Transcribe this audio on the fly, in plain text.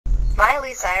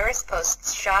Miley Cyrus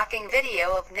posts shocking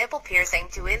video of nipple piercing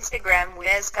to Instagram. We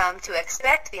has come to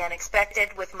expect the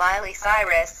unexpected with Miley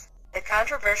Cyrus. The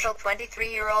controversial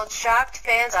 23-year-old shocked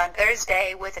fans on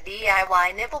Thursday with a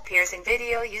DIY nipple piercing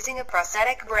video using a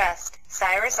prosthetic breast.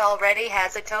 Cyrus already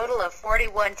has a total of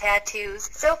 41 tattoos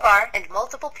so far and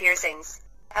multiple piercings.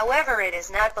 However, it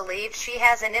is not believed she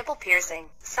has a nipple piercing.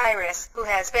 Cyrus, who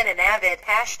has been an avid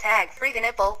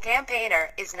 #FreeTheNipple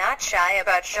campaigner, is not shy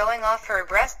about showing off her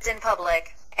breasts in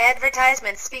public.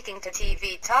 Advertisement. Speaking to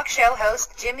TV talk show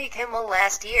host Jimmy Kimmel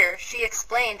last year, she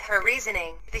explained her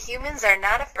reasoning. "The humans are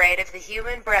not afraid of the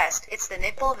human breast, it's the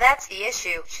nipple that's the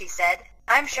issue," she said.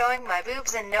 "I'm showing my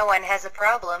boobs and no one has a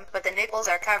problem, but the nipples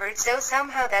are covered, so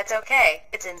somehow that's okay.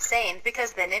 It's insane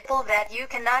because the nipple that you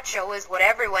cannot show is what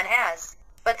everyone has.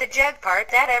 But the jug part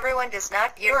that everyone does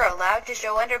not, you're allowed to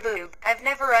show under boob. I've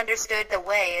never understood the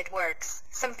way it works."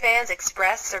 Some fans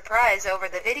expressed surprise over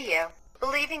the video,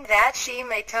 believing that she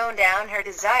may tone down her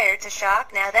desire to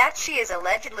shock now that she is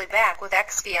allegedly back with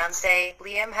ex-fiancé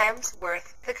Liam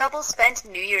Hemsworth. The couple spent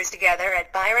New Year's together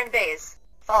at Byron Bay's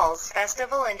Falls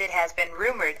Festival, and it has been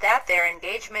rumored that their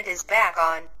engagement is back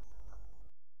on.